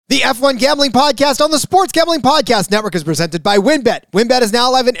The F1 Gambling Podcast on the Sports Gambling Podcast Network is presented by WynnBET. WynnBET is now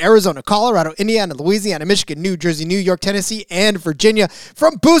live in Arizona, Colorado, Indiana, Louisiana, Michigan, New Jersey, New York, Tennessee, and Virginia.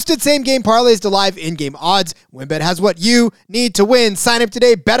 From boosted same-game parlays to live in-game odds, WynnBET has what you need to win. Sign up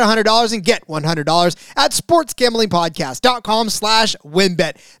today, bet $100, and get $100 at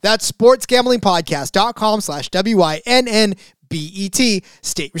sportsgamblingpodcast.com/WynnBET. That's sportsgamblingpodcast.com/WYNNBET.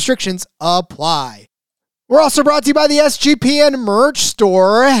 State restrictions apply. We're also brought to you by the SGPN merch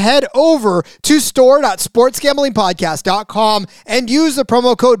store. Head over to store.sportsgamblingpodcast.com and use the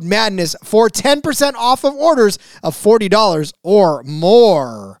promo code MADNESS for 10% off of orders of $40 or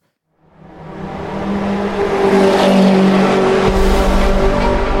more.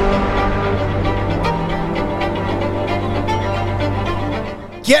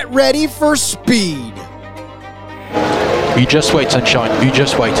 Get ready for speed. You just wait, sunshine. You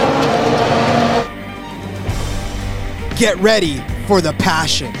just wait. Get ready for the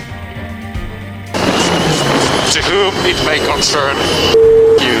passion. To whom it may concern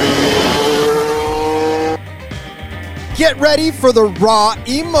you. Get ready for the raw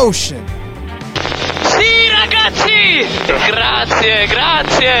emotion. Sì, ragazzi! Grazie,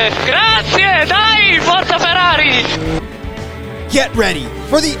 grazie, grazie! Dai, forza Ferrari! Get ready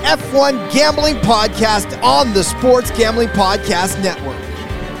for the F1 Gambling Podcast on the Sports Gambling Podcast Network.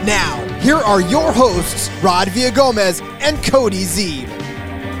 Now, here are your hosts, Rod Villagomez and Cody Zeeb.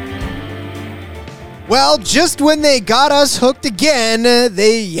 Well, just when they got us hooked again,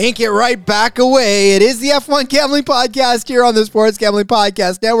 they yank it right back away. It is the F1 Gambling Podcast here on the Sports Gambling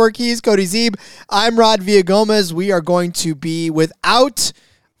Podcast Network. He's Cody Zeeb. I'm Rod Villagomez. We are going to be without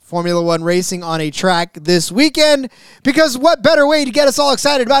Formula One racing on a track this weekend, because what better way to get us all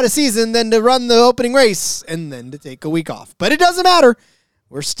excited about a season than to run the opening race and then to take a week off? But it doesn't matter.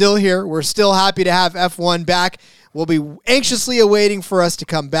 We're still here. We're still happy to have F1 back. We'll be anxiously awaiting for us to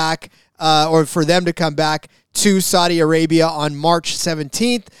come back, or for them to come back to Saudi Arabia on March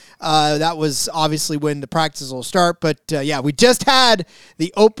 17th. That was obviously when the practices will start. But yeah, we just had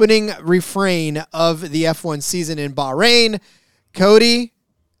the opening refrain of the F1 season in Bahrain. Cody,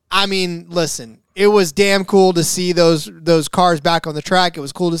 I mean, listen, it was damn cool to see those cars back on the track. It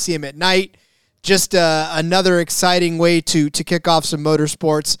was cool to see them at night. Just another exciting way to kick off some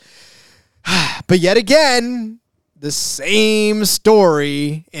motorsports. But yet again, the same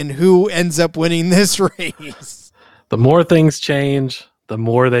story in who ends up winning this race. The more things change, the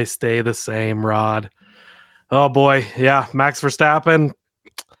more they stay the same, Rod. Oh, boy. Yeah, Max Verstappen.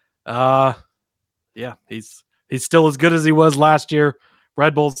 Yeah, he's still as good as he was last year.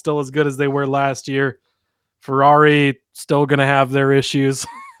 Red Bull's still as good as they were last year. Ferrari still going to have their issues.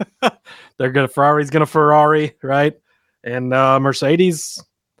 Ferrari's gonna Ferrari, right? And Mercedes,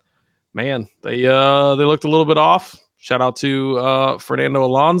 man, they looked a little bit off. Shout out to Fernando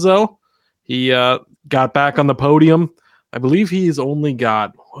Alonso. He got back on the podium. I believe he's only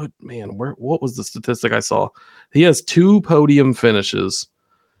got what was the statistic I saw? He has 2 podium finishes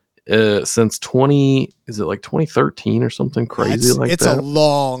since 2013 or something crazy like that. It's a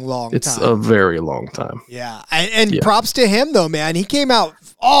long time. It's a very long time. Yeah. And props to him though, man. He came out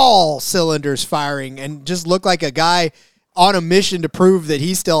all cylinders firing and just looked like a guy on a mission to prove that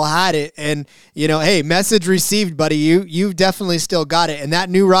he still had it. And, you know, hey, message received, buddy. You've definitely still got it. And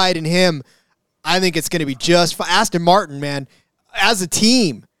that new ride in him, I think it's going to be just for Aston Martin, man, as a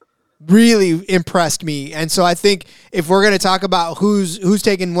team. Really impressed me. And so I think if we're going to talk about who's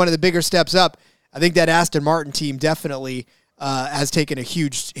taken one of the bigger steps up, I think that Aston Martin team definitely has taken a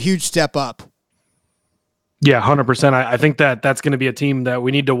huge step up. Yeah, 100%. I think that's going to be a team that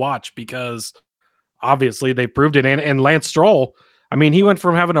we need to watch, because obviously they proved it. And Lance Stroll, I mean, he went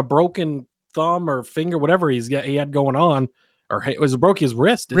from having a broken thumb or finger, whatever he had going on, or it was broke his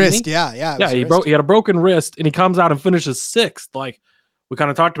wrist. Didn't he? Yeah. He had a broken wrist, and he comes out and finishes 6th. Like, we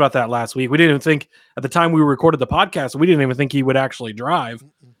kind of talked about that last week. We didn't even think at the time we recorded the podcast, we didn't even think he would actually drive.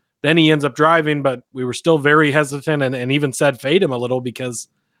 Then he ends up driving, but we were still very hesitant and even said fade him a little, because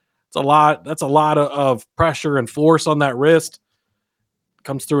it's a lot. That's a lot of pressure and force on that wrist.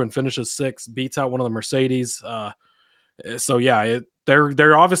 Comes through and finishes 6th, beats out one of the Mercedes. So yeah,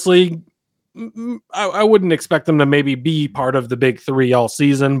 they're obviously. I wouldn't expect them to maybe be part of the big 3 all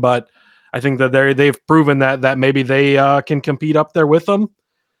season, but I think that they've proven that maybe they can compete up there with them.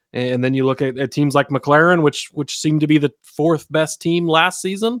 And then you look at teams like McLaren, which seemed to be the 4th best team last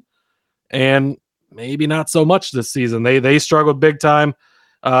season, and maybe not so much this season. They struggled big time,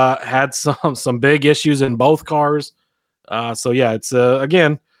 had some big issues in both cars. So yeah, it's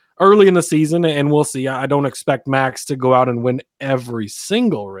again early in the season, and we'll see. I don't expect Max to go out and win every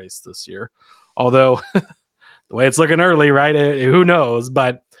single race this year, although the way it's looking early, right? Who knows?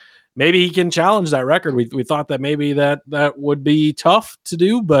 But maybe he can challenge that record. We thought that maybe that would be tough to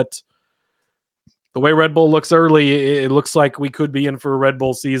do, but the way Red Bull looks early, it looks like we could be in for a Red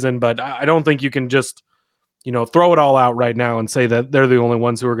Bull season, but I don't think you can just, throw it all out right now and say that they're the only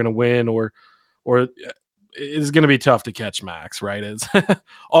ones who are going to win or it's going to be tough to catch Max, right? It's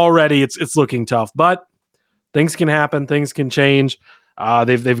already it's looking tough, but things can happen. Things can change.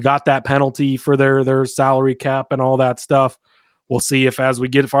 They've got that penalty for their salary cap and all that stuff. We'll see if as we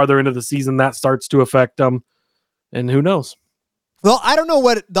get farther into the season, that starts to affect them, and who knows? Well, I don't know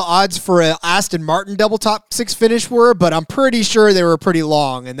what the odds for an Aston Martin double top 6 finish were, but I'm pretty sure they were pretty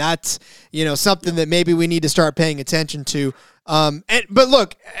long, and that's something that maybe we need to start paying attention to. But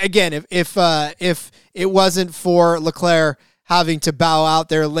look, again, if it wasn't for Leclerc having to bow out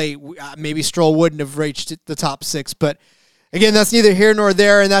there late, maybe Stroll wouldn't have reached the top 6. But again, that's neither here nor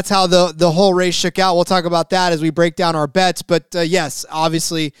there, and that's how the whole race shook out. We'll talk about that as we break down our bets. But yes,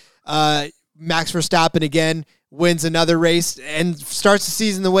 obviously, Max Verstappen again wins another race and starts the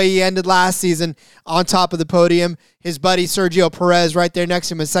season the way he ended last season, on top of the podium. His buddy Sergio Perez right there next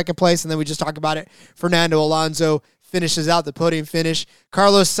to him in second place, and then we just talked about it. Fernando Alonso finishes out the podium finish.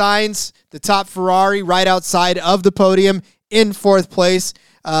 Carlos Sainz, the top Ferrari, right outside of the podium in fourth place.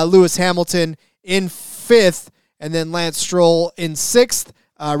 Lewis Hamilton in fifth, and then Lance Stroll in sixth,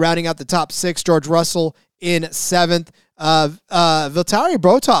 rounding out the top 6. George Russell in seventh. Valtteri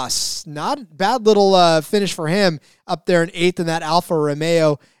Bottas, not bad little finish for him, up there in eighth in that Alfa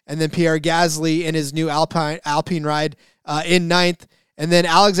Romeo, and then Pierre Gasly in his new Alpine ride in ninth, and then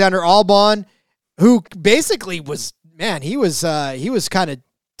Alexander Albon, who basically was he was kind of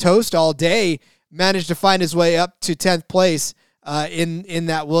toast all day, managed to find his way up to 10th place in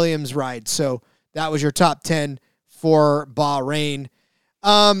that Williams ride. So that was your top 10 for Bahrain.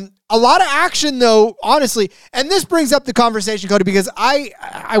 A lot of action, though, honestly, and this brings up the conversation, Cody, because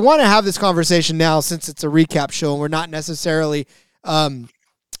I want to have this conversation now since it's a recap show and we're not necessarily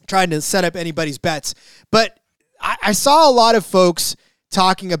trying to set up anybody's bets. But I saw a lot of folks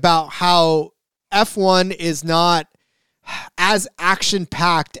talking about how F1 is not as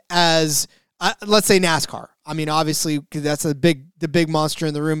action-packed as, let's say, NASCAR. I mean, obviously, that's the big monster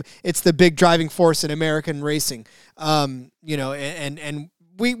in the room. It's the big driving force in American racing, and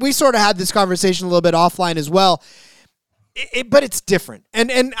we sort of had this conversation a little bit offline as well, but it's different.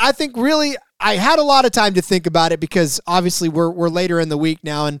 And I think really I had a lot of time to think about it because obviously we're later in the week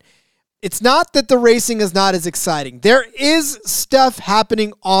now, and it's not that the racing is not as exciting. There is stuff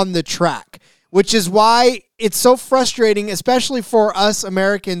happening on the track, which is why it's so frustrating, especially for us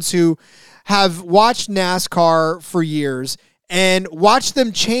Americans who have watched NASCAR for years and watched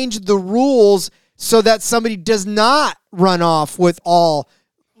them change the rules so that somebody does not run off with all,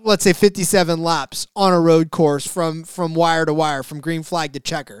 let's say, 57 laps on a road course from wire to wire, from green flag to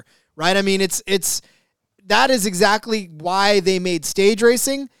checker, right? I mean, that is exactly why they made stage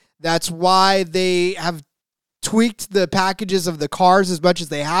racing. That's why they have tweaked the packages of the cars as much as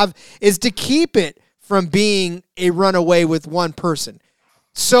they have, is to keep it from being a runaway with one person.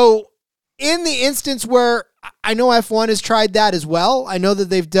 So in the instance where I know F1 has tried that as well, I know that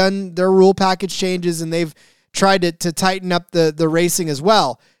they've done their rule package changes and they've tried to tighten up the racing as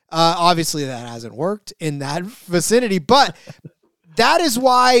well. Obviously, that hasn't worked in that vicinity, but that is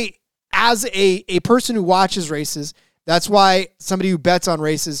why, as a person who watches races, that's why somebody who bets on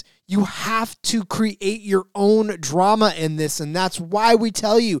races, you have to create your own drama in this, and that's why we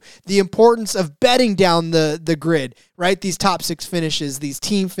tell you the importance of betting down the grid, right? These top 6 finishes, these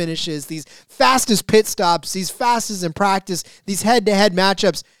team finishes, these fastest pit stops, these fastest in practice, these head-to-head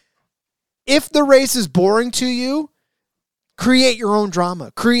matchups. If the race is boring to you, create your own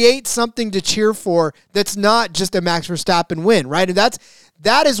drama. Create something to cheer for that's not just a Max Verstappen win, right? And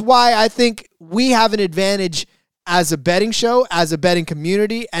that is why I think we have an advantage as a betting show, as a betting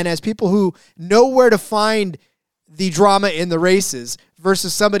community, and as people who know where to find the drama in the races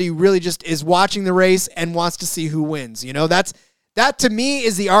versus somebody who really just is watching the race and wants to see who wins. That to me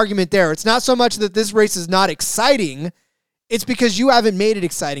is the argument there. It's not so much that this race is not exciting. It's because you haven't made it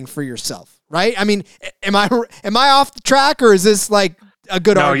exciting for yourself. Right? I mean, am I off the track, or is this like a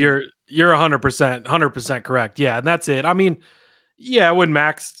good argument? No, you're 100% correct. Yeah, and that's it. I mean, yeah, when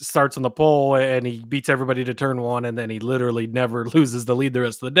Max starts on the pole and he beats everybody to turn one and then he literally never loses the lead the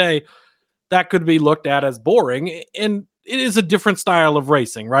rest of the day, that could be looked at as boring. And it is a different style of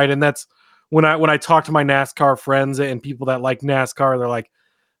racing, right? And that's when I talk to my NASCAR friends and people that like NASCAR, they're like,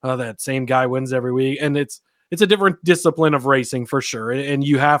 oh, that same guy wins every week. And it's a different discipline of racing for sure. And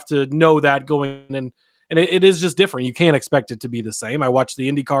you have to know that going in. And it is just different. You can't expect it to be the same. I watched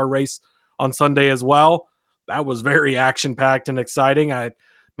the IndyCar race on Sunday as well. That was very action-packed and exciting.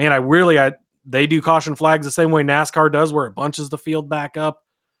 man, they do caution flags the same way NASCAR does, where it bunches the field back up.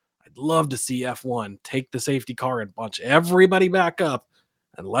 I'd love to see F1 take the safety car and bunch everybody back up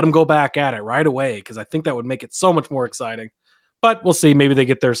and let them go back at it right away, because I think that would make it so much more exciting. But we'll see. Maybe they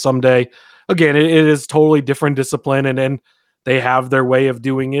get there someday. Again, it is totally different discipline, and they have their way of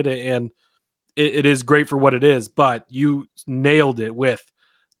doing it, and it is great for what it is. But you nailed it with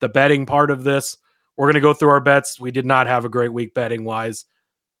the betting part of this. We're going to go through our bets. We did not have a great week betting-wise.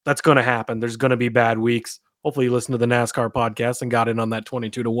 That's going to happen. There's going to be bad weeks. Hopefully you listened to the NASCAR podcast and got in on that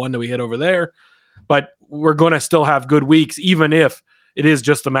 22-1 that we hit over there. But we're going to still have good weeks, even if it is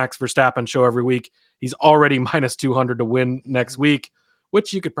just the Max Verstappen show every week. He's already minus 200 to win next week,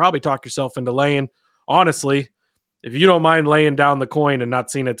 which you could probably talk yourself into laying. Honestly, if you don't mind laying down the coin and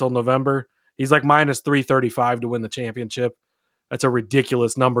not seeing it till November, he's like minus 335 to win the championship. That's a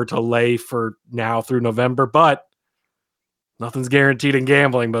ridiculous number to lay for now through November, but nothing's guaranteed in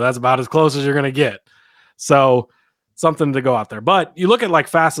gambling, but that's about as close as you're going to get. So something to go out there. But you look at like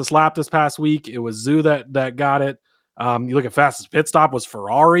fastest lap this past week, it was Zoo that got it. You look at fastest pit stop was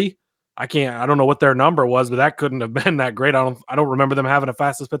Ferrari. I don't know what their number was, but that couldn't have been that great. I don't remember them having a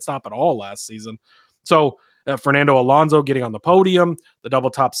fastest pit stop at all last season. So Fernando Alonso getting on the podium, the double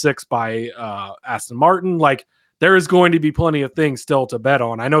top six by Aston Martin. Like, there is going to be plenty of things still to bet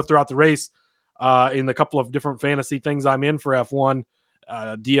on. I know throughout the race, in the couple of different fantasy things I'm in for F1,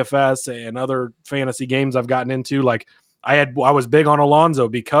 DFS and other fantasy games I've gotten into, like I was big on Alonso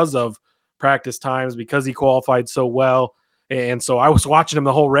because of practice times, because he qualified so well. And so I was watching him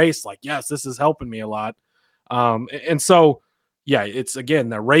the whole race, like, yes, this is helping me a lot. And so, yeah, it's, again,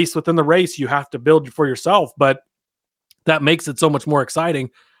 the race within the race, you have to build for yourself, but that makes it so much more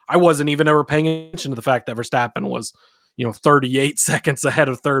exciting. I wasn't even ever paying attention to the fact that Verstappen was, 38 seconds ahead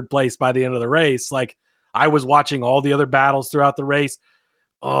of third place by the end of the race. Like, I was watching all the other battles throughout the race.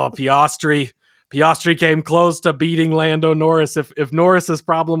 Oh, Piastri came close to beating Lando Norris. If Norris's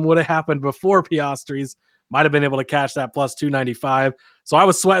problem would have happened before Piastri's, might have been able to catch that plus 295. So I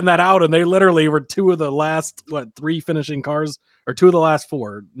was sweating that out, and they literally were two of the last, three finishing cars, or two of the last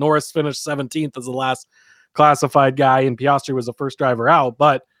four. Norris finished 17th as the last classified guy, and Piastri was the first driver out.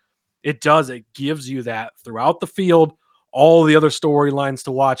 But it gives you that throughout the field, all the other storylines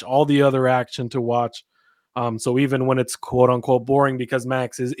to watch, all the other action to watch. So even when it's quote unquote boring because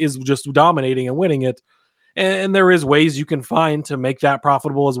Max is just dominating and winning it, and there is ways you can find to make that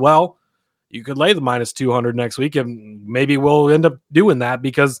profitable as well. You could lay the minus 200 next week, and maybe we'll end up doing that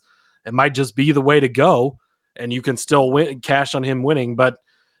because it might just be the way to go, and you can still win cash on him winning. But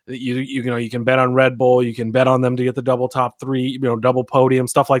you can bet on Red Bull, you can bet on them to get the double top three, double podium,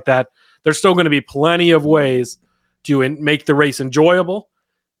 stuff like that. There's still going to be plenty of ways to make the race enjoyable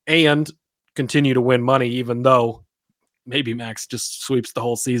and continue to win money, even though maybe Max just sweeps the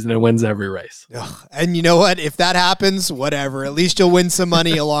whole season and wins every race. And you know what? If that happens, whatever. At least you'll win some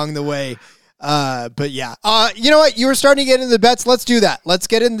money along the way. But yeah, you know what? You were starting to get into the bets. Let's do that. Let's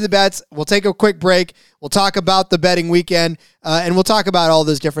get into the bets. We'll take a quick break. We'll talk about the betting weekend, and we'll talk about all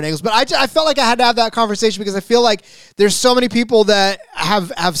those different angles. But I felt like I had to have that conversation because I feel like there's so many people that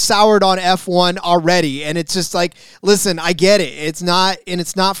have soured on F1 already. And it's just like, listen, I get it. It's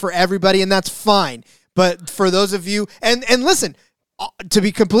not for everybody, and that's fine. But for those of you, and listen, to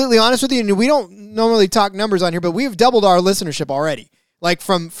be completely honest with you, we don't normally talk numbers on here, but we've doubled our listenership already. Like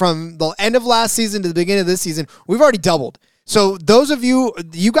from the end of last season to the beginning of this season, we've already doubled. So those of you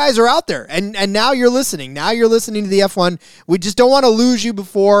guys are out there, and now you're listening. Now you're listening to the F1. We just don't want to lose you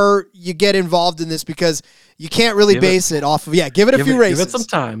before you get involved in this because you can't really base it off of, give it a few races. Give it some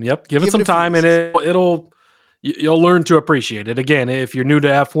time. Yep. Give it some time, and you'll learn to appreciate it. Again, if you're new to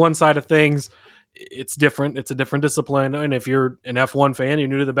F1 side of things, it's different. It's a different discipline. And if you're an F1 fan, you're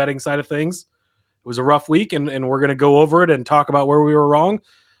new to the betting side of things, it was a rough week, and we're going to go over it and talk about where we were wrong.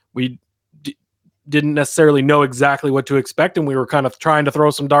 We didn't necessarily know exactly what to expect, and we were kind of trying to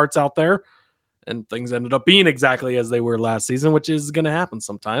throw some darts out there, and things ended up being exactly as they were last season, which is going to happen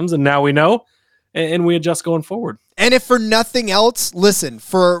sometimes. And now we know, and we adjust going forward. And if for nothing else, listen,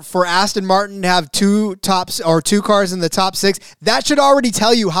 for Aston Martin to have two cars in the top six, that should already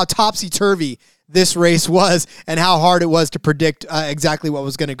tell you how topsy-turvy this race was and how hard it was to predict exactly what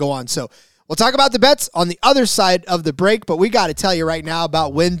was going to go on. So we'll talk about the bets on the other side of the break, but we got to tell you right now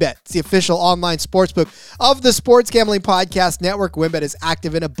about WynnBET. It's the official online sportsbook of the Sports Gambling Podcast Network. WynnBET is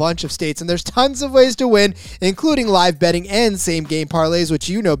active in a bunch of states, and there's tons of ways to win, including live betting and same-game parlays, which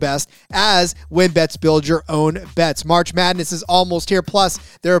you know best as WynnBET's Build Your Own Bets. March Madness is almost here, plus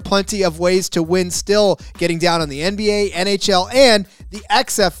there are plenty of ways to win still, getting down on the NBA, NHL, and the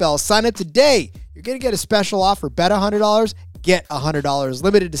XFL. Sign up today. You're going to get a special offer. Bet $100, get $100,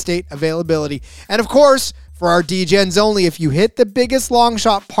 limited to state availability. And of course, for our DGens only, if you hit the biggest long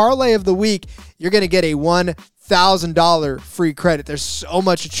shot parlay of the week, you're going to get a $1,000 free credit. There's so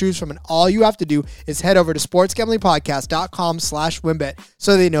much to choose from, and all you have to do is head over to sportsgamblingpodcast.com/winbet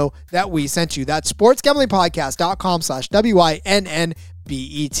so they know that we sent you. That's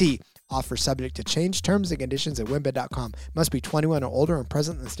sportsgamblingpodcast.com/WINNBET. Offer subject to change. Terms and conditions at winbet.com. Must be 21 or older and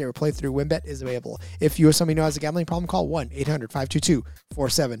present in the state where playthrough WinBet is available. If you or somebody who has a gambling problem, call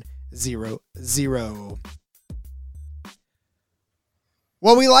 1-800-522-4700.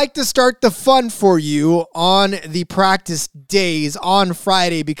 Well, we like to start the fun for you on the practice days on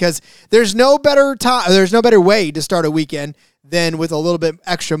Friday because there's no better way to start a weekend than with a little bit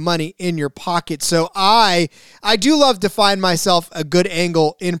extra money in your pocket. So I do love to find myself a good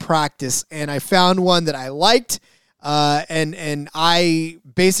angle in practice, and I found one that I liked, and I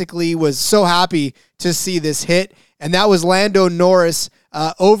basically was so happy to see this hit, and that was Lando Norris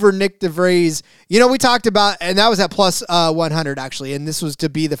over Nick DeVries. You know, we talked about, and that was at plus 100 actually, and this was to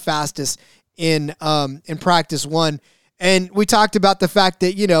be the fastest in practice one. And we talked about the fact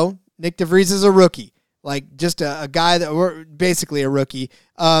that, you know, Nick DeVries is a rookie, like just a guy that we're basically a rookie,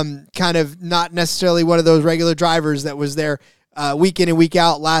 kind of not necessarily one of those regular drivers that was there week in and week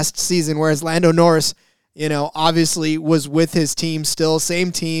out last season. Whereas Lando Norris, you know, obviously was with his team still,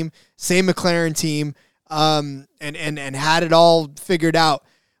 same McLaren team. And had it all figured out.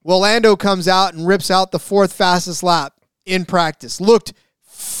 Well, Lando comes out and rips out the fourth fastest lap in practice. Looked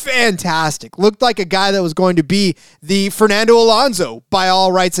fantastic. Looked like a guy that was going to be the Fernando Alonso by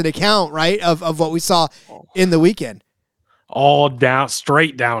all rights and account, right, of what we saw in the weekend. All down,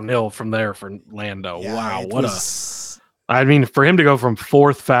 straight downhill from there for Lando. Yeah, wow, I mean, for him to go from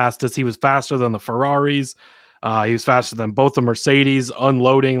fourth fastest, he was faster than the Ferraris. He was faster than both the Mercedes,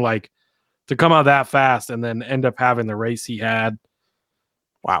 unloading, like, to come out that fast and then end up having the race he had.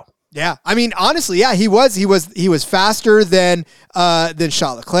 Wow. Yeah. I mean, honestly, yeah, he was faster than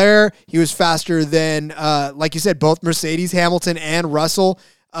Charles Leclerc. He was faster than, like you said, both Mercedes, Hamilton, and Russell.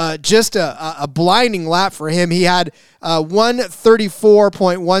 Just a blinding lap for him. He had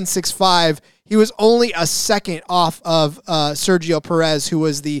 1:34.165. He was only a second off of Sergio Perez, who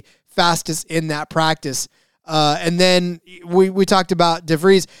was the fastest in that practice. And then we talked about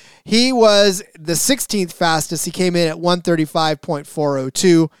DeVries. He was the 16th fastest. He came in at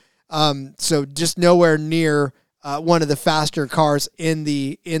 1:35.402. So just nowhere near one of the faster cars in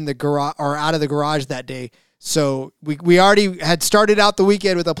the garage or out of the garage that day. So we already had started out the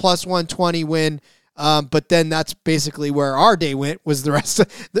weekend with a plus 120 win. But then that's basically where our day went, was the rest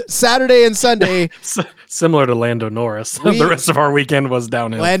of the Saturday and Sunday. Similar to Lando Norris. The rest of our weekend was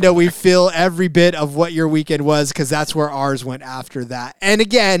downhill. Lando, we feel every bit of what your weekend was because that's where ours went after that. And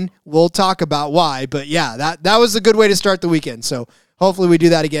again, we'll talk about why. But yeah, that was a good way to start the weekend. So hopefully we do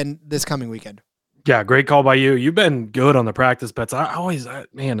that again this coming weekend. Yeah, great call by you. You've been good on the practice bets.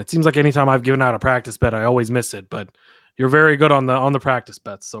 Man, it seems like anytime I've given out a practice bet, I always miss it. But you're very good on the practice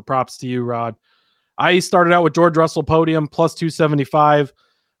bets. So props to you, Rod. I started out with George Russell podium plus 275.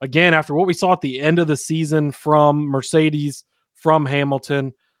 Again, after what we saw at the end of the season from Mercedes, from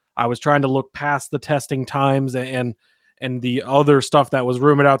Hamilton, I was trying to look past the testing times and the other stuff that was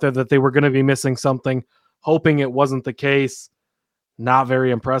rumored out there that they were going to be missing something, hoping it wasn't the case. Not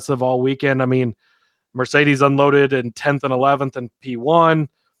very impressive all weekend. I mean, Mercedes unloaded in 10th and 11th and P1.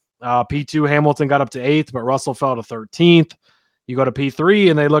 P2, Hamilton got up to 8th, but Russell fell to 13th. You go to P3,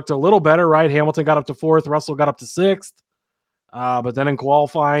 and they looked a little better, right? Hamilton got up to 4th. Russell got up to 6th. But then in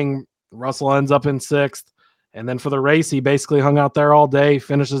qualifying, Russell ends up in 6th. And then for the race, he basically hung out there all day,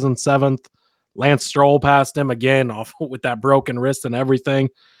 finishes in 7th. Lance Stroll passed him again off with that broken wrist and everything.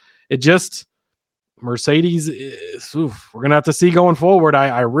 It just, Mercedes, we're going to have to see going forward. I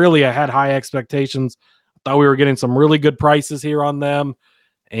had high expectations. I thought we were getting some really good prices here on them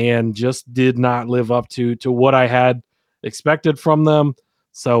and just did not live up to what I had expected from them.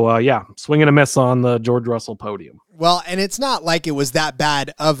 So, swing and a miss on the George Russell podium. Well, and it's not like it was that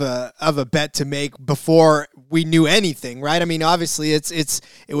bad of a bet to make before we knew anything, right? I mean, obviously it's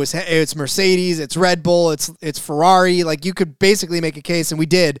Mercedes, it's Red Bull, it's Ferrari. Like, you could basically make a case, and we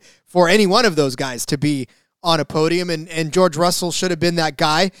did, for any one of those guys to be on a podium, and George Russell should have been that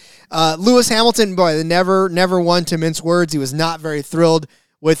guy. Lewis Hamilton, boy, never one to mince words. He was not very thrilled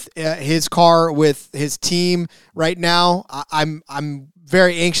with his car, with his team right now. I'm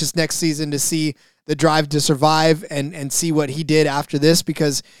very anxious next season to see the Drive to Survive and see what he did after this,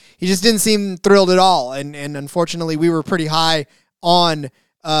 because he just didn't seem thrilled at all. And unfortunately, we were pretty high on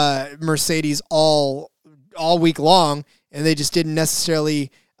Mercedes all week long, and they just didn't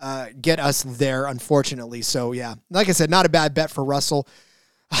necessarily get us there, unfortunately. So, yeah, like I said, not a bad bet for Russell.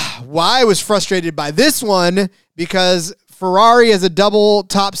 Why I was frustrated by this one, because Ferrari as a double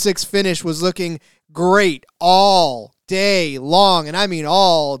top 6 finish was looking great all day long, and I mean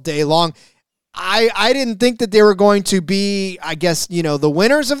all day long. I didn't think that they were going to be, I guess, the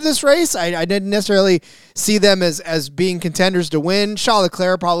winners of this race. I didn't necessarily see them as being contenders to win. Charles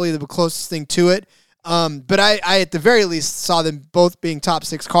Leclerc probably the closest thing to it. But I at the very least saw them both being top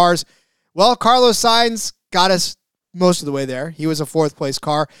 6 cars. Well, Carlos Sainz got us most of the way there. He was a 4th place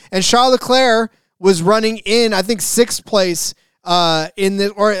car. And Charles Leclerc was running in, I think, 6th place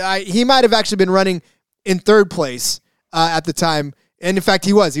he might have actually been running in 3rd place at the time. And in fact,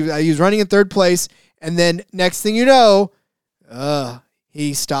 he was running in 3rd place. And then next thing you know,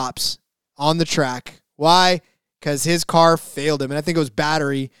 he stops on the track. Why? Because his car failed him. And I think it was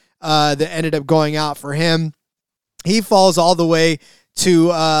battery that ended up going out for him. He falls all the way to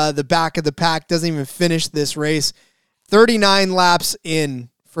the back of the pack, doesn't even finish this race. 39 laps in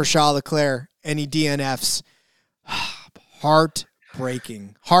for Charles Leclerc, and he DNFs.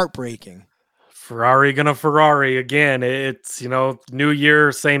 Heartbreaking. Ferrari gonna Ferrari again. It's, new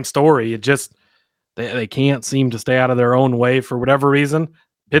year, same story. It just, they can't seem to stay out of their own way for whatever reason.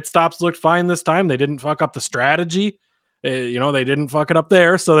 Pit stops looked fine this time. They didn't fuck up the strategy. They didn't fuck it up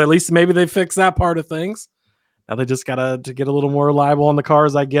there. So at least maybe they fixed that part of things. Now they just got to get a little more reliable on the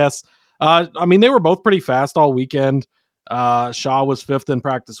cars, I guess. They were both pretty fast all weekend. Shaw was 5th in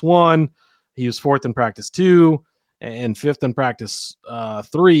practice 1. He was 4th in practice 2 and 5th in practice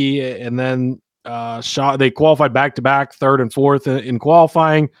 3. And then Shaw, they qualified back-to-back, 3rd and 4th in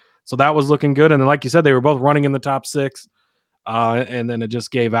qualifying. So that was looking good. And then, like you said, they were both running in the top 6. And then it just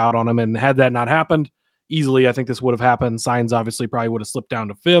gave out on them. And had that not happened, easily, I think this would have happened. Sainz obviously probably would have slipped down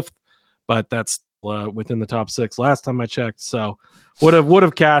to 5th, but that's within the top 6 last time I checked. So would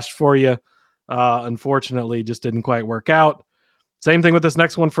have cashed for you. Unfortunately, just didn't quite work out. Same thing with this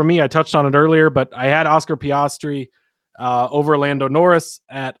next one for me. I touched on it earlier, but I had Oscar Piastri over Lando Norris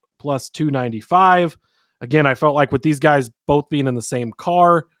at plus 295. Again, I felt like with these guys both being in the same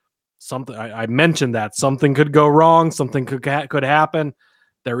car, something I mentioned that something could go wrong, something could happen.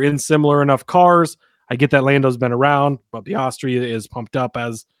 They're in similar enough cars. I get that Lando's been around, but Piastri is pumped up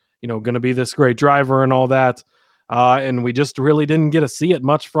as, going to be this great driver and all that. And we just really didn't get to see it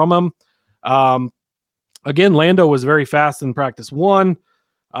much from him. Again, Lando was very fast in practice 1.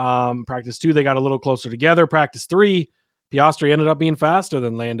 Practice 2, they got a little closer together. Practice 3, Piastri ended up being faster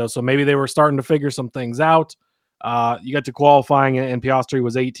than Lando. So maybe they were starting to figure some things out. You got to qualifying and Piastri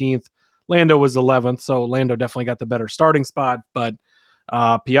was 18th. Lando was 11th. So Lando definitely got the better starting spot, but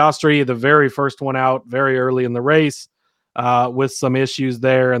Piastri, the very first one out very early in the race with some issues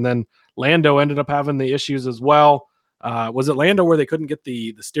there. And then Lando ended up having the issues as well. Was it Lando where they couldn't get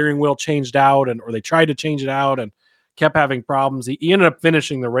the steering wheel changed out or they tried to change it out and kept having problems? He ended up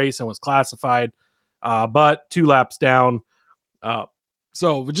finishing the race and was classified, but 2 laps down.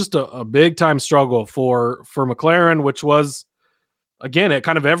 So just a big time struggle for McLaren, which was, again,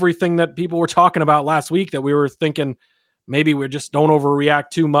 kind of everything that people were talking about last week that we were thinking, maybe we just don't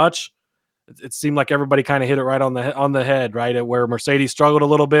overreact too much. It seemed like everybody kind of hit it right on the head, right? Where Mercedes struggled a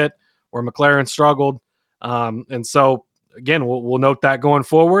little bit, where McLaren struggled. And so, again, we'll note that going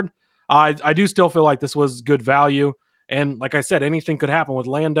forward. I do still feel like this was good value. And like I said, anything could happen with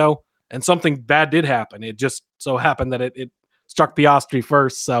Lando, and something bad did happen. It just so happened that it struck Piastri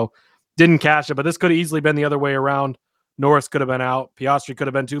first, so didn't cash it. But this could have easily been the other way around. Norris could have been out. Piastri could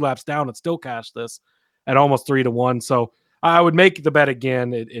have been 2 laps down and still cashed this at almost 3-1. So I would make the bet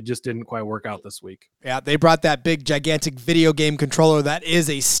again. It just didn't quite work out this week. Yeah, they brought that big, gigantic video game controller that is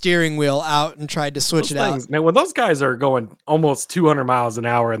a steering wheel out and tried to switch out. Man, when those guys are going almost 200 miles an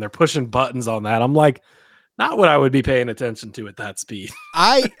hour and they're pushing buttons on that, I'm like, not what I would be paying attention to at that speed.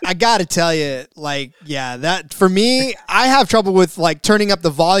 I got to tell you, that for me, I have trouble with turning up the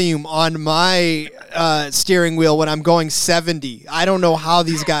volume on my steering wheel when I'm going 70. I don't know how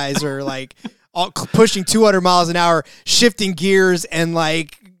these guys are pushing 200 miles an hour, shifting gears and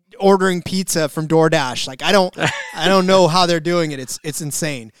ordering pizza from DoorDash. I don't know how they're doing it. It's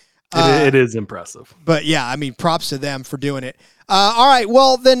insane. It is impressive. But yeah, props to them for doing it. All right.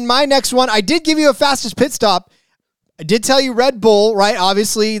 Well, then my next one, I did give you a fastest pit stop. I did tell you Red Bull, right?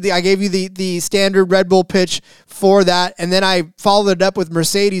 Obviously, I gave you the standard Red Bull pitch for that. And then I followed it up with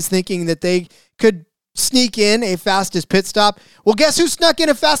Mercedes thinking that they could sneak in a fastest pit stop. Well, guess who snuck in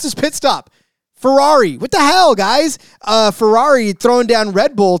a fastest pit stop? Ferrari. What the hell, guys? Ferrari throwing down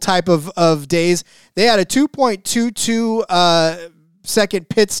Red Bull type of days. They had a 2.22 second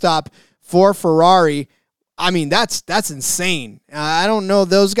pit stop for Ferrari. I mean, that's insane. I don't know.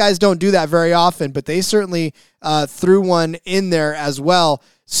 Those guys don't do that very often, but they certainly threw one in there as well.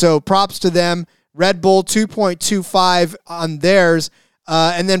 So props to them. Red Bull 2.25 on theirs.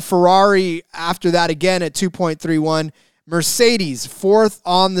 And then Ferrari after that again at 2.31. Mercedes, fourth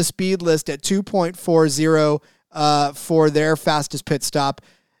on the speed list at 2.40 for their fastest pit stop.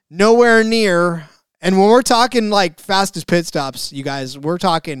 Nowhere near. And when we're talking like fastest pit stops, you guys, we're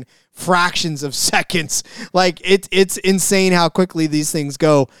talking fractions of seconds. Like it's insane how quickly these things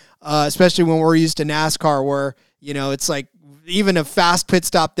go, especially when we're used to NASCAR where, you know, it's like even a fast pit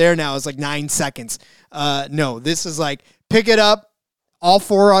stop there now is like 9 seconds. No, this is like pick it up, all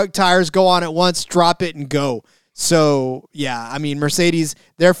four tires go on at once, drop it and go. So, yeah, I mean, Mercedes,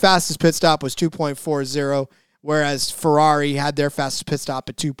 their fastest pit stop was 2.40, whereas Ferrari had their fastest pit stop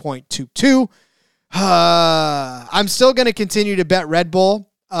at 2.22. I'm still going to continue to bet Red Bull,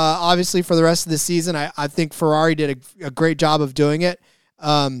 obviously, for the rest of the season. I think Ferrari did a great job of doing it.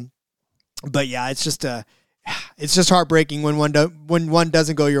 But, yeah, it's just heartbreaking when one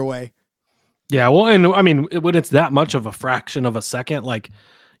doesn't go your way. Yeah, well, and I mean, when it's that much of a fraction of a second, like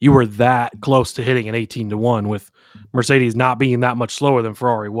you were that close to hitting an 18-1 with Mercedes not being that much slower than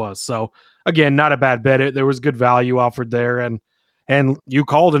Ferrari was. So again, not a bad bet. There was good value offered there, and you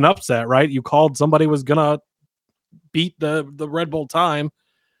called an upset, right? You called somebody was gonna beat the Red Bull time,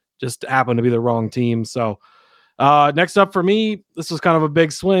 just happened to be the wrong team. So next up for me, this was kind of a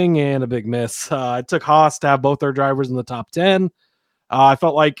big swing and a big miss. It took Haas to have both their drivers in the top 10. I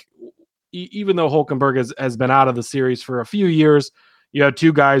felt like even though Hülkenberg has been out of the series for a few years, you had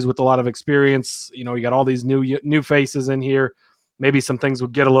two guys with a lot of experience. You know, you got all these new faces in here. Maybe some things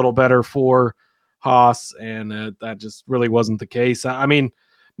would get a little better for Haas, and that just really wasn't the case. I mean,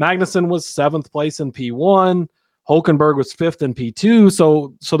 Magnussen was 7th place in P1. Hülkenberg was 5th in P2.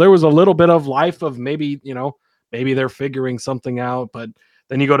 So there was a little bit of life of maybe they're figuring something out. But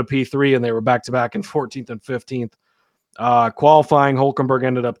then you go to P3, and they were back-to-back in 14th and 15th. Qualifying, Hülkenberg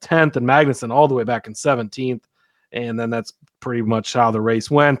ended up 10th, and Magnussen all the way back in 17th. And then that's pretty much how the race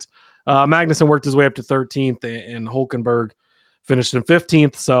went. Magnussen worked his way up to 13th, and Hülkenberg finished in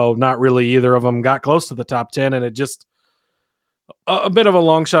 15th. So not really either of them got close to the top 10. And it just a bit of a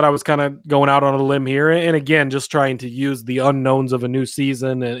long shot. I was kind of going out on a limb here. And again, just trying to use the unknowns of a new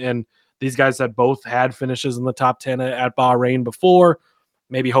season. And these guys had both had finishes in the top 10 at Bahrain before,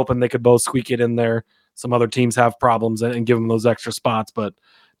 maybe hoping they could both squeak it in there. Some other teams have problems and give them those extra spots, but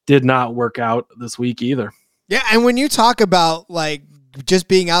did not work out this week either. Yeah, and when you talk about like just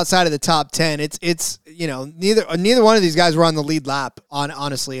being outside of the top 10, it's you know, neither one of these guys were on the lead lap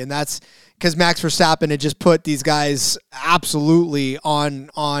honestly, and that's because Max Verstappen had just put these guys absolutely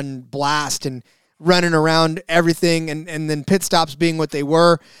on blast and running around everything, and then pit stops being what they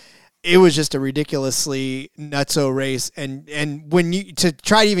were. It was just a ridiculously nutso race, and when you to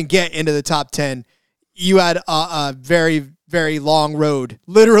try to even get into the top 10, you had a very, very long road,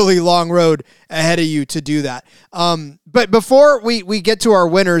 literally long road ahead of you to do that. But before we get to our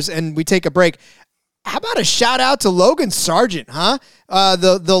winners and we take a break, how about a shout out to Logan Sargent, huh?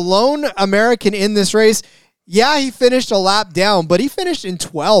 The lone American in this race. Yeah, he finished a lap down, but he finished in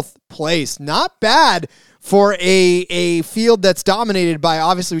 12th place. Not bad for a field that's dominated by,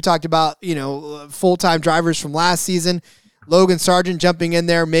 obviously we talked about, you know, full-time drivers from last season. Logan Sargent jumping in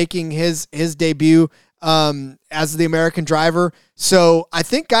there, making his debut as the American driver. So I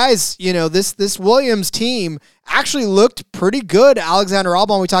think, guys, you know, this Williams team actually looked pretty good. Alexander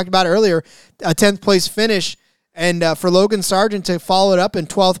Albon, we talked about earlier, a 10th place finish. And for Logan Sargent to follow it up in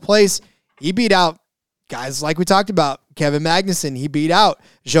 12th place, he beat out guys like we talked about, Kevin Magnussen. He beat out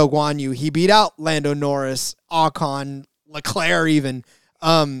Zhou Guanyu. He beat out Lando Norris, Ocon, Leclerc even.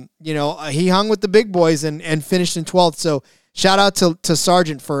 You know, he hung with the big boys and finished in 12th. So shout out to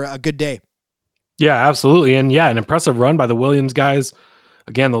Sargent for a good day. Yeah, absolutely. And yeah, an impressive run by the Williams guys.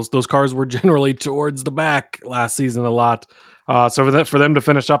 Again, those cars were generally towards the back last season a lot. So for them to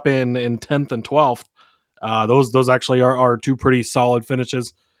finish up in 10th and 12th, those actually are two pretty solid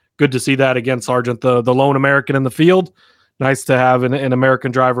finishes. Good to see that again. Sargent, the lone American in the field. Nice to have an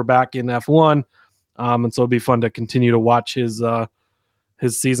American driver back in F1. And so it'll be fun to continue to watch his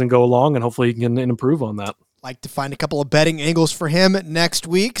season go along, and hopefully he can improve on that. Like to find a couple of betting angles for him next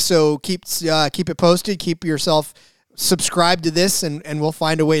week. So keep it posted. Keep yourself subscribed to this, and we'll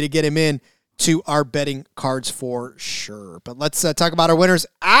find a way to get him in to our betting cards for sure. But let's talk about our winners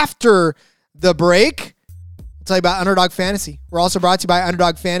after the break. I'll tell you about Underdog Fantasy. We're also brought to you by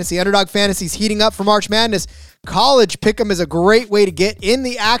Underdog Fantasy. Underdog Fantasy is heating up for March Madness. College Pick'em is a great way to get in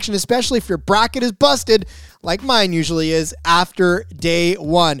the action, especially if your bracket is busted like mine usually is, after day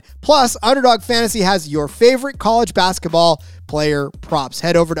one. Plus, Underdog Fantasy has your favorite college basketball player props.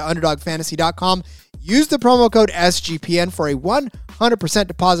 Head over to UnderdogFantasy.com. Use the promo code SGPN for a 100%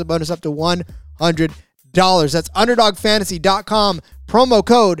 deposit bonus up to $100. That's UnderdogFantasy.com. Promo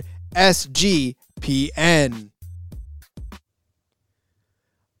code SGPN.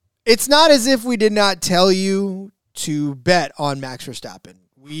 It's not as if we did not tell you to bet on Max Verstappen.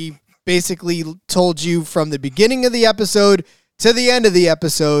 We basically told you from the beginning of the episode to the end of the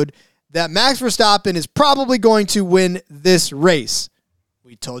episode that Max Verstappen is probably going to win this race.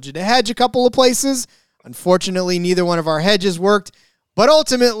 We told you to hedge a couple of places. Unfortunately, neither one of our hedges worked. But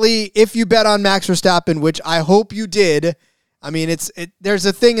ultimately, if you bet on Max Verstappen, which I hope you did, I mean, there's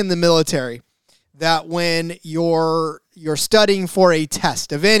a thing in the military that when you're studying for a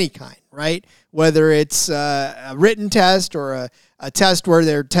test of any kind, right? Whether it's a written test or a test where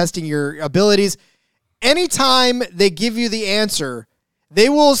they're testing your abilities, anytime they give you the answer, they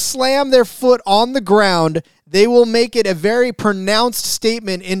will slam their foot on the ground. They will make it a very pronounced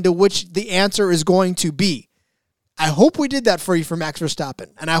statement into which the answer is going to be. I hope we did that for you for Max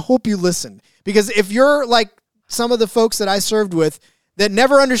Verstappen, and I hope you listened. Because if you're like some of the folks that I served with that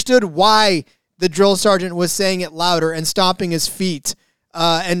never understood why the drill sergeant was saying it louder and stomping his feet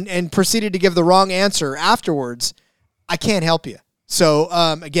and proceeded to give the wrong answer afterwards, I can't help you. So,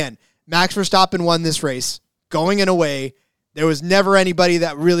 again, Max Verstappen won this race, going in away. There was never anybody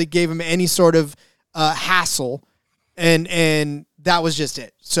that really gave him any sort of hassle, and that was just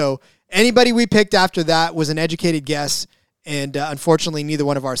it. So anybody we picked after that was an educated guess, and unfortunately, neither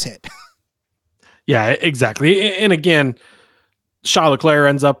one of ours hit. Yeah, exactly. And again, Charles Leclerc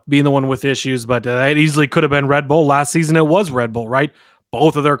ends up being the one with issues, but it easily could have been Red Bull. Last season, it was Red Bull, right?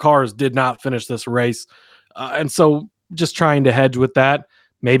 Both of their cars did not finish this race. And so just trying to hedge with that.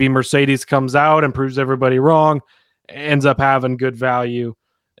 Maybe Mercedes comes out and proves everybody wrong, ends up having good value,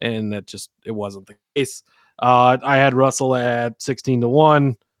 and it wasn't the case. I had Russell at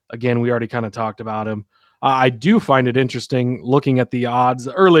 16-1. Again, we already kind of talked about him. I do find it interesting looking at the odds,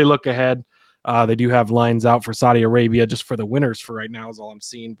 early look ahead. They do have lines out for Saudi Arabia just for the winners for right now is all I'm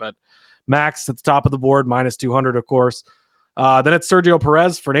seeing. But Max at the top of the board, minus 200, of course. Then it's Sergio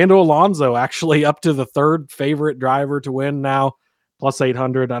Perez, Fernando Alonso, actually up to the third favorite driver to win now, plus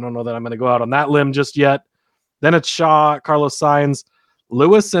 800. I don't know that I'm going to go out on that limb just yet. Then it's Shaw, Carlos Sainz.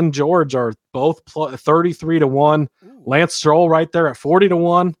 Lewis and George are both 33-1. Lance Stroll right there at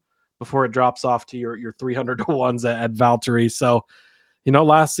 40-1 before it drops off to your 300-1s at Valtteri. So,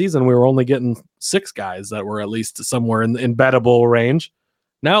 last season we were only getting 6 guys that were at least somewhere in bettable range.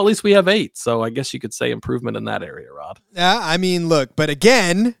 Now at least we have 8. So I guess you could say improvement in that area, Rod. Yeah, I mean, look, but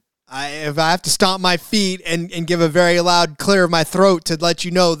again, if I have to stomp my feet and give a very loud clear of my throat to let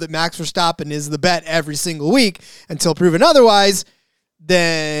you know that Max Verstappen is the bet every single week until proven otherwise,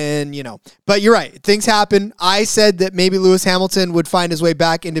 then, But you're right. Things happen. I said that maybe Lewis Hamilton would find his way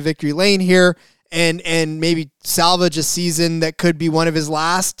back into victory lane here and maybe salvage a season that could be one of his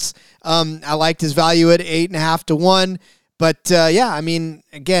lasts. I liked his value at 8.5-1. But,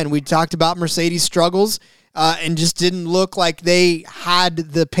 again, we talked about Mercedes' struggles and just didn't look like they had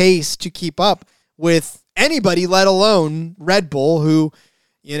the pace to keep up with anybody, let alone Red Bull, who,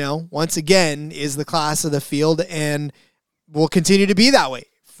 once again, is the class of the field and will continue to be that way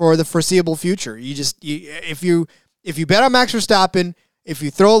for the foreseeable future. If you bet on Max Verstappen, if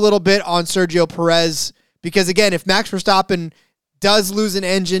you throw a little bit on Sergio Perez, because again, if Max Verstappen does lose an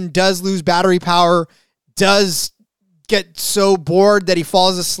engine, does lose battery power, does get so bored that he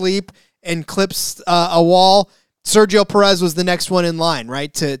falls asleep and clips a wall, Sergio Perez was the next one in line,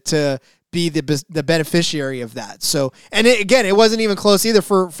 right? To be the beneficiary of that. So, and it wasn't even close either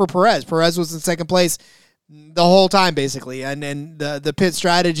for Perez. Perez was in second place the whole time, basically. And the pit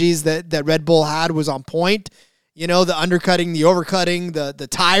strategies that Red Bull had was on point. The undercutting, the overcutting, the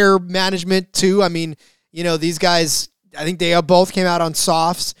tire management too. I mean, these guys, I think they both came out on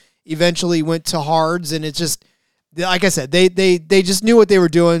softs, eventually went to hards, and it's just, like I said, they just knew what they were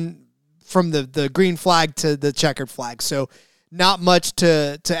doing from the green flag to the checkered flag. So not much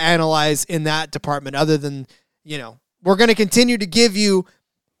to analyze in that department other than, we're going to continue to give you,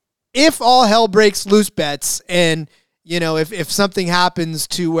 if all hell breaks loose, bets, and, if something happens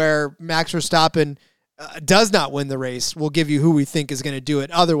to where Max Verstappen does not win the race, we'll give you who we think is going to do it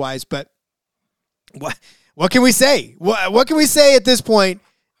otherwise. But what can we say? What can we say at this point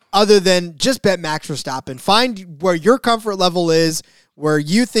other than just bet Max Verstappen? Find where your comfort level is, where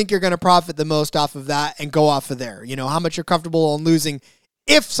you think you're going to profit the most off of that, and go off of there. How much you're comfortable on losing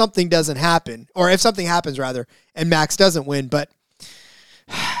if something doesn't happen, or if something happens rather, and Max doesn't win. But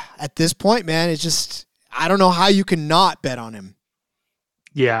at this point, man, it's just, I don't know how you can not bet on him.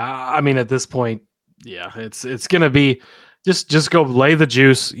 Yeah, I mean, at this point, yeah, it's going to be just go lay the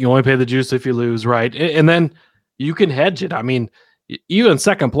juice. You only pay the juice if you lose, right? And then you can hedge it. I mean, even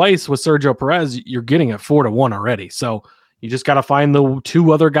second place with Sergio Perez, you're getting it 4-1 already. So you just got to find the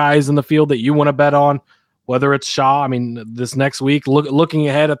two other guys in the field that you want to bet on, whether it's Shaw. I mean, this next week, looking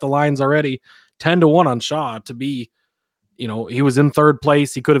ahead at the lines already, 10-1 on Shaw to be, he was in third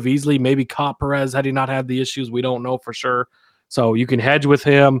place. He could have easily maybe caught Perez had he not had the issues. We don't know for sure. So you can hedge with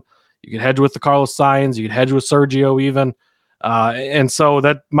him. You can hedge with the Carlos Sainz. You can hedge with Sergio even. And so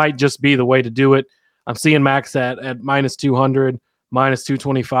that might just be the way to do it. I'm seeing Max at minus 200, minus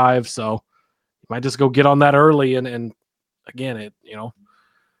 225. So you might just go get on that early. And again,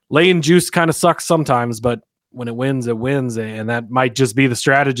 laying juice kind of sucks sometimes, but when it wins, it wins. And that might just be the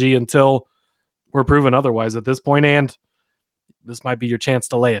strategy until we're proven otherwise at this point. And this might be your chance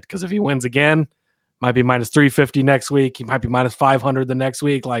to lay it, because if he wins again, might be minus 350 next week. He might be minus 500 the next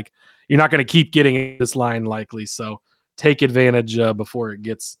week. Like, you're not going to keep getting this line likely. So take advantage before it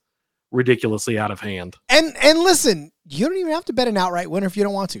gets ridiculously out of hand. And listen, you don't even have to bet an outright winner if you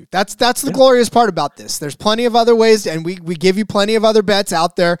don't want to. That's the glorious part about this. There's plenty of other ways, and we give you plenty of other bets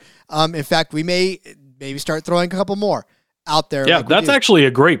out there. In fact, we maybe start throwing a couple more out there. Yeah, that's actually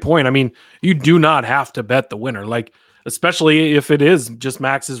a great point. I mean, you do not have to bet the winner. Like, especially if it is just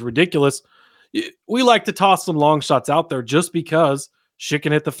Max is ridiculous. We like to toss some long shots out there just because shit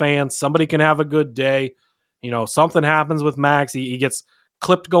can hit the fan. Somebody can have a good day. Something happens with Max. He gets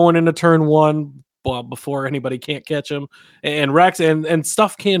clipped going into turn one before anybody can't catch him. And Rex and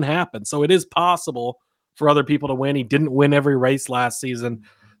stuff can happen. So it is possible for other people to win. He didn't win every race last season.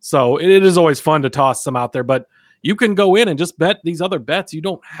 So it is always fun to toss some out there. But you can go in and just bet these other bets. You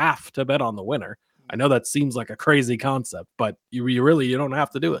don't have to bet on the winner. I know that seems like a crazy concept, but you don't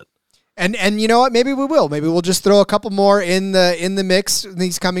have to do it. And you know what? Maybe we will. Maybe we'll just throw a couple more in the mix in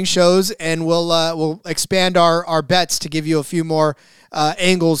these coming shows, and we'll expand our bets to give you a few more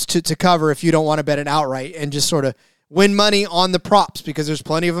angles to cover if you don't want to bet it outright and just sort of win money on the props, because there's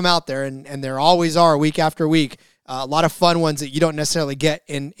plenty of them out there, and there always are week after week. A lot of fun ones that you don't necessarily get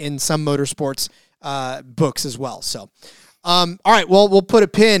in some motorsports books as well. So, all right, well, we'll put a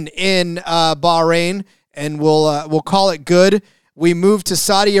pin in Bahrain, and we'll call it good. We move to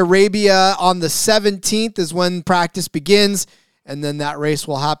Saudi Arabia on the 17th is when practice begins, and then that race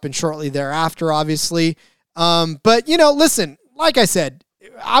will happen shortly thereafter, obviously. But listen, like I said,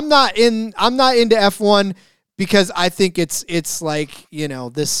 I'm not into F1 because I think it's like,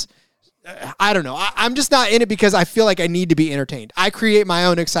 this. I don't know. I'm just not in it because I feel like I need to be entertained. I create my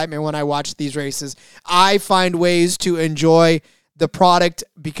own excitement when I watch these races. I find ways to enjoy the product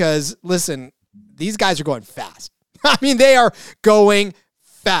because, listen, these guys are going fast. I mean, they are going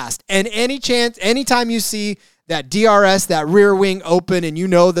fast. And anytime you see that DRS, that rear wing open, and you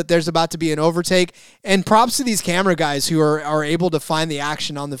know that there's about to be an overtake, and props to these camera guys who are able to find the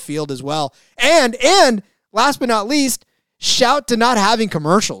action on the field as well. And last but not least, shout to not having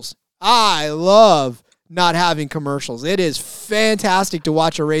commercials. I love not having commercials. It is fantastic to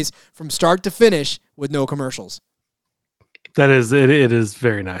watch a race from start to finish with no commercials. It is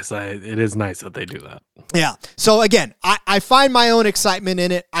very nice. It is nice that they do that. Yeah. So again, I find my own excitement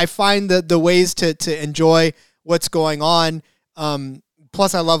in it. I find the ways to enjoy what's going on.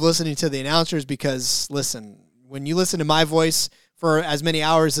 Plus, I love listening to the announcers because, listen, when you listen to my voice for as many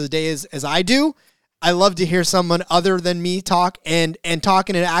hours a day as I do, I love to hear someone other than me talk and talk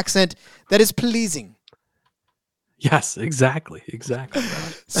in an accent that is pleasing. Yes, exactly.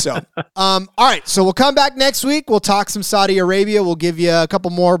 So, all right. So we'll come back next week. We'll talk some Saudi Arabia. We'll give you a couple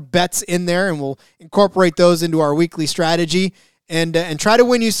more bets in there, and we'll incorporate those into our weekly strategy and try to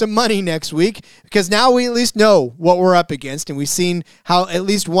win you some money next week, because now we at least know what we're up against, and we've seen how at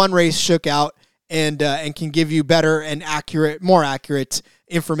least one race shook out and can give you better and more accurate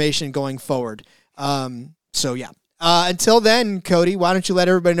information going forward. So yeah. Until then, Cody, why don't you let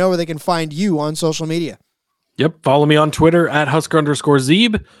everybody know where they can find you on social media? Yep. Follow me on Twitter at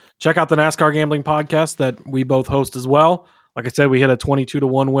Husker_Zeeb. Check out the NASCAR Gambling Podcast that we both host as well. Like I said, we hit a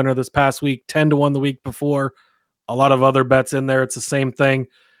 22-1 winner this past week, 10-1 the week before. A lot of other bets in there. It's the same thing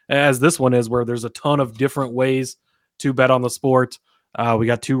as this one is, where there's a ton of different ways to bet on the sport. We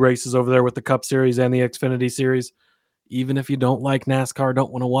got 2 races over there with the Cup Series and the Xfinity Series. Even if you don't like NASCAR,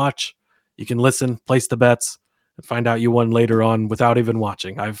 don't want to watch, you can listen, place the bets, and find out you won later on without even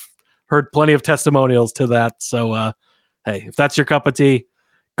watching. I've heard plenty of testimonials to that. So, hey, if that's your cup of tea,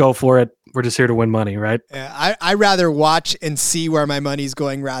 go for it. We're just here to win money, right? Yeah, I rather watch and see where my money's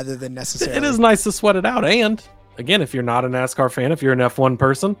going rather than necessarily. It is nice to sweat it out. And again, if you're not a NASCAR fan, if you're an F1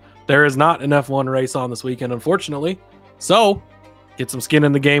 person, there is not an F1 race on this weekend, unfortunately. So get some skin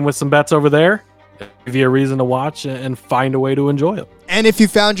in the game with some bets over there. Give you a reason to watch and find a way to enjoy it. And if you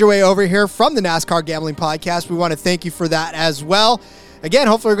found your way over here from the NASCAR Gambling Podcast, we want to thank you for that as well. Again,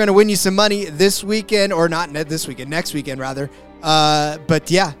 hopefully we're going to win you some money this weekend, or not this weekend, next weekend rather. But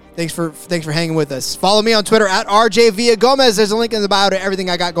yeah, thanks for hanging with us. Follow me on Twitter at RJ Villagomez. There's a link in the bio to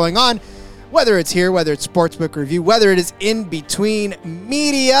everything I got going on, whether it's here, whether it's Sportsbook Review, whether it is in between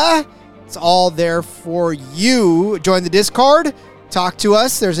media. It's all there for you. Join the Discord. Talk to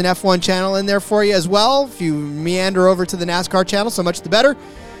us. There's an F1 channel in there for you as well. If you meander over to the NASCAR channel, so much the better.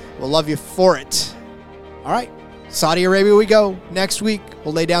 We'll love you for it. All right. Saudi Arabia we go. Next week,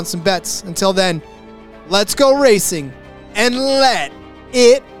 we'll lay down some bets. Until then, let's go racing and let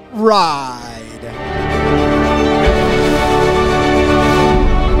it ride.